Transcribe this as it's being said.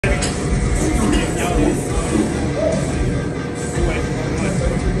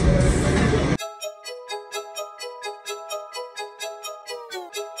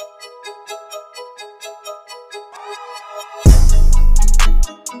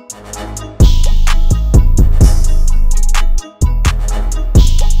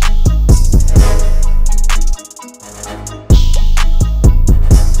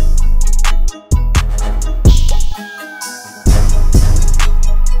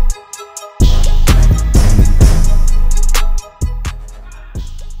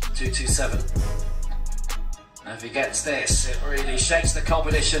gets this, it really shakes the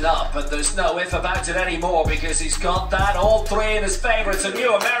competition up, but there's no if about it anymore because he's got that all three in his favour. It's a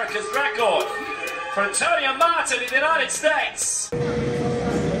new America's record for Antonio Martin in the United States.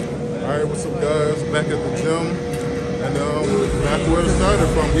 Alright, what's up guys? Back at the gym, and back where it started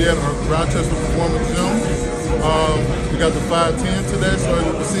from. We at our Rochester Performance Gym. We got the 510 today, so as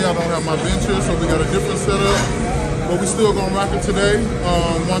you can see I don't have my bench here, so we got a different setup. But we still gonna rock it today.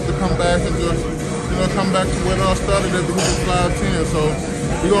 Want to come back and just, come back to where it all started at the 510. So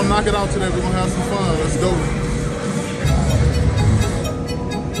we're gonna knock it out today. We're gonna have some fun. Let's go.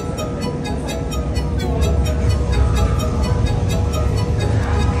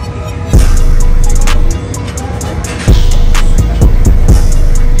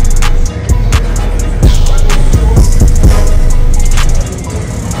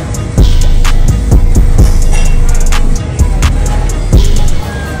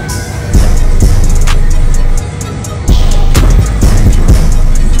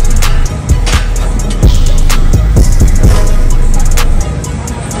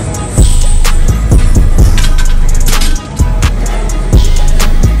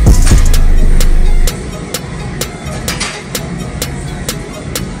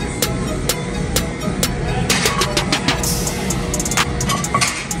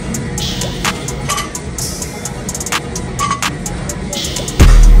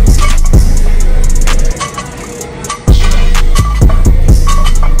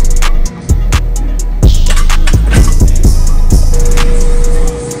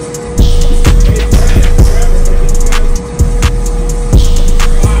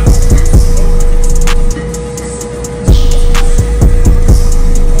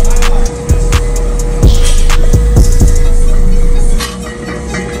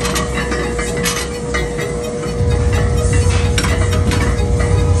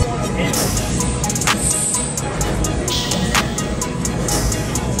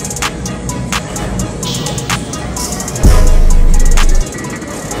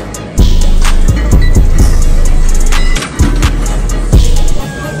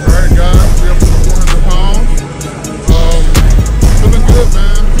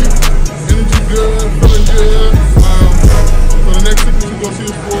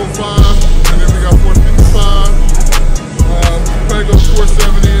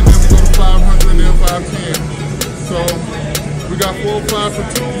 We got 405 for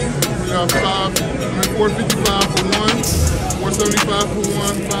 2, we got 455 for 1, 475 for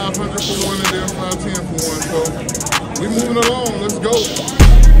 1, 500 for 1, and then 510 for 1. So we moving along, let's go.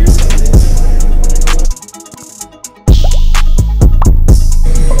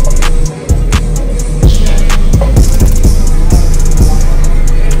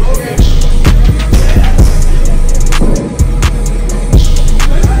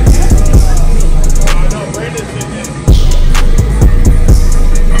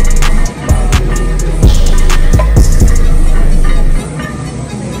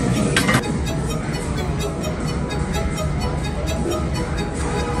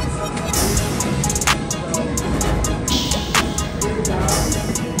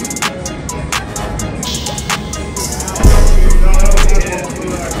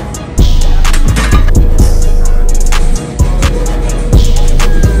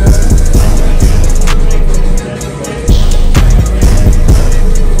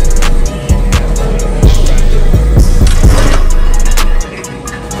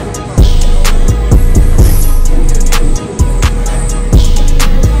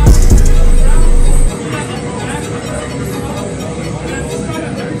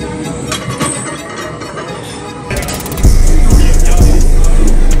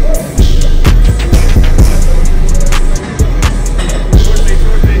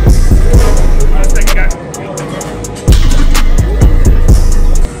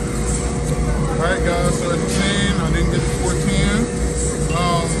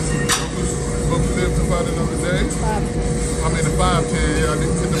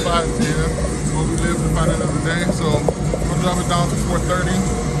 Drop it down to 430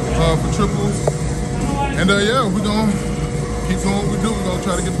 for triples, and yeah, we're gonna keep doing what we do. We're gonna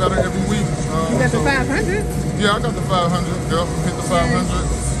try to get better every week. You got the 500? Yeah, I got the 500. Yep, hit the 500.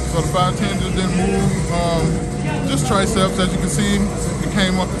 So the 510 just didn't move. Just triceps, as you can see, it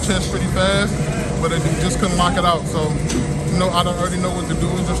came up the chest pretty fast, but it just couldn't lock it out. So I already know what to do.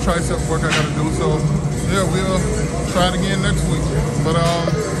 It's just tricep work I gotta do. So yeah, we'll try it again next week. But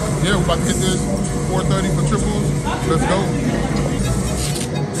yeah, we're about to hit this 430 for triples. Let's go.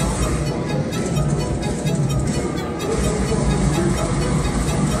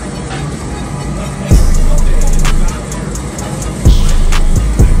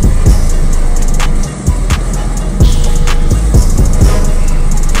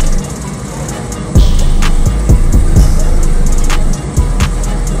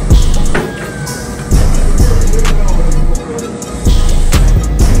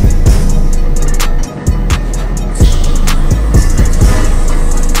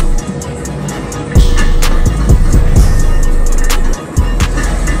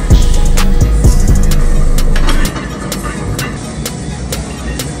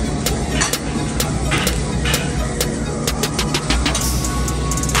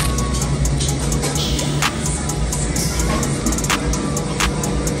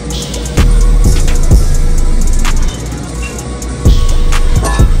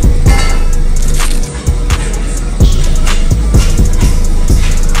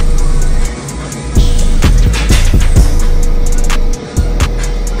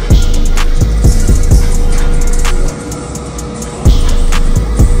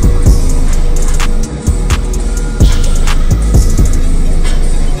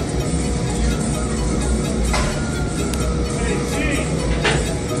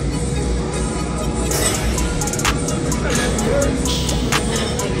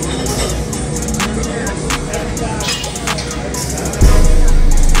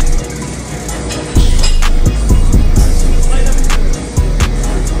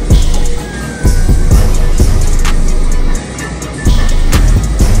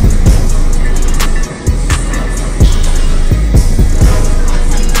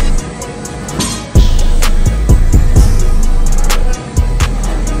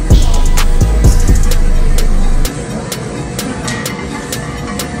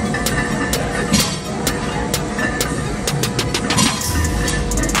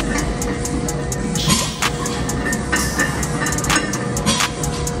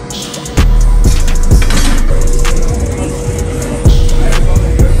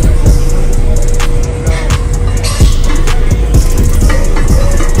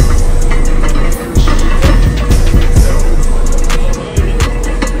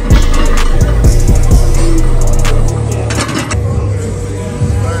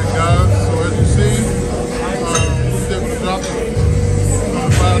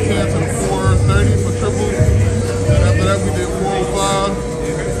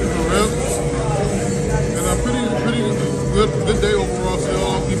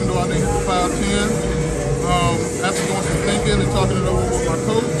 talking it over with my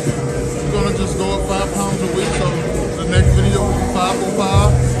coach. We're gonna just go up 5